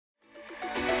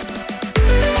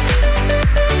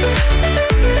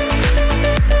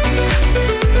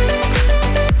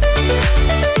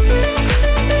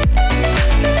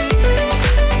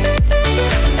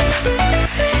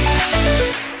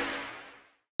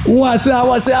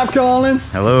What's up, Colin?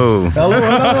 Hello. Hello.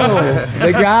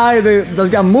 The guy that's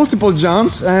got multiple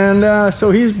jumps, and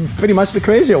so he's pretty much the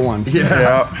crazier one.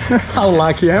 Yeah. How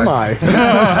lucky am I? You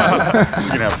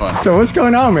can have fun. So what's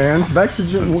going on, man? Back to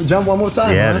jump one more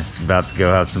time. Yeah, man. just about to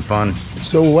go have some fun.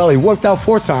 So, well, it worked out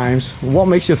 4 times. What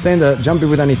makes you think that jumping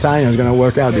with an Italian is going to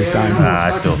work out this time?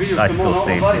 I feel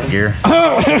safe with gear.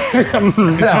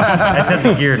 I said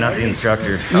the gear, not the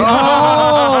instructor.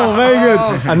 Oh, very good.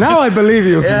 And now I believe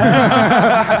you.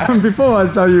 Before I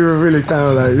thought you were really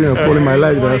kind of like, pulling my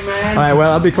leg there. All right,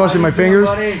 well, I'll be crossing my fingers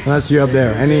and I'll see you up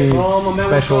there. Any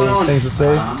special things to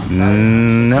say?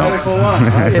 No.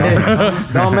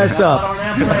 Don't mess up.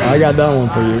 I got that one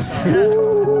for you.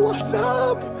 Ooh, what's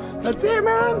up? That's it,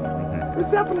 man.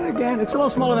 It's happening again. It's a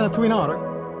lot smaller than a Twin Otter.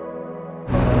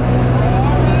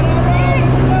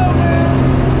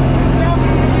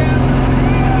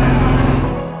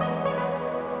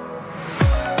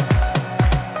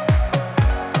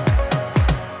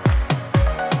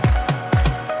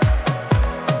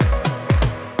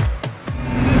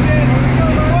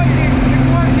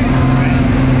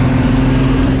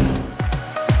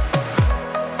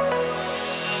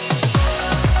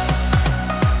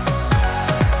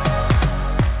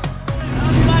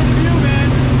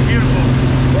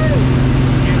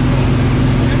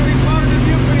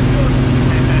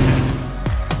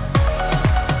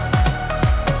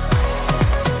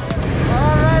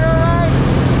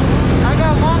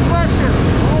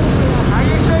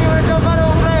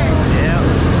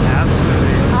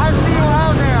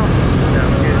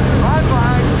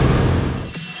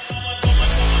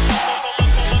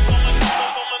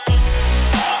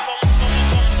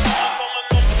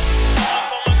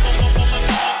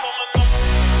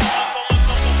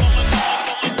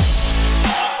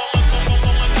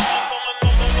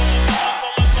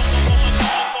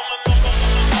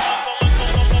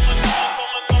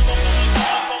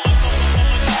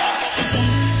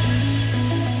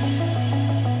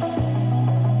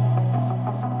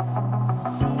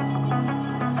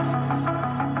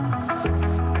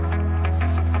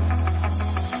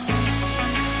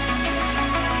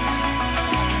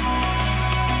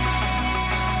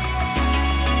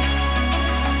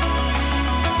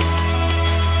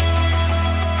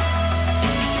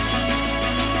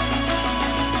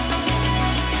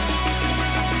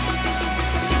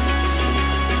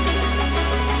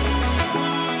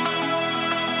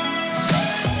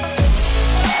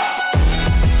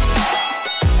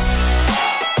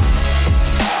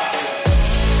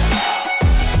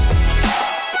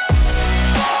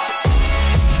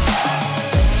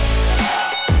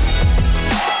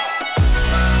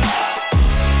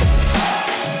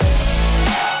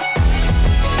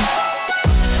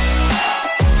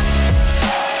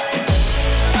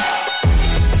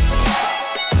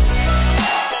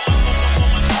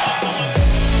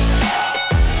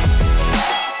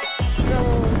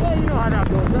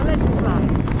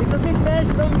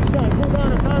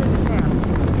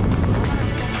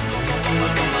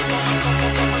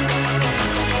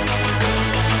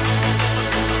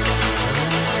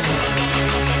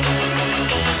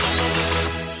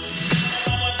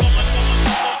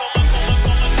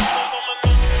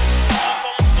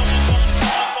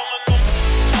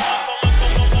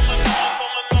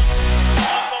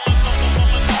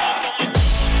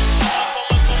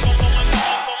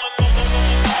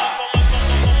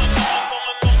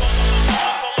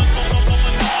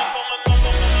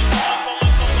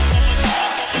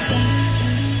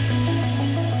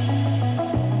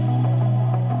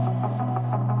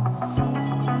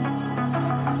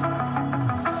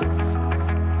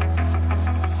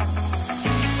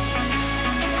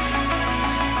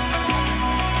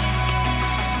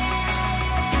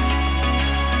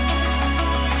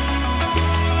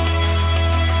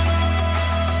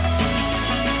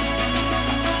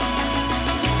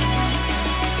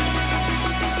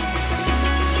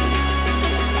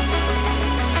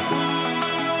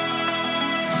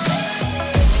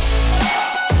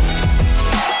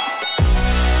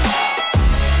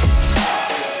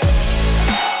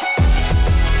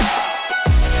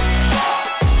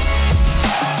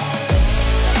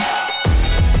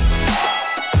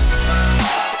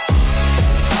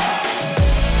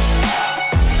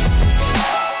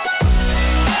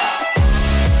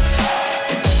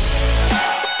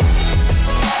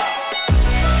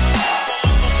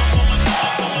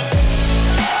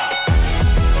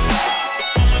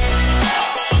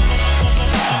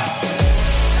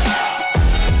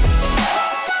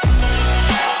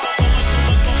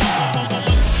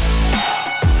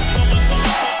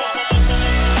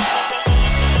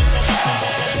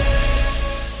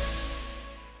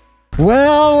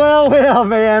 Well,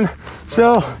 man.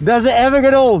 So, does it ever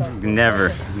get old?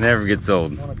 Never gets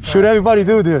old. Should everybody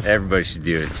do this? Everybody should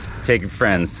do it. Take it,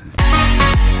 friends.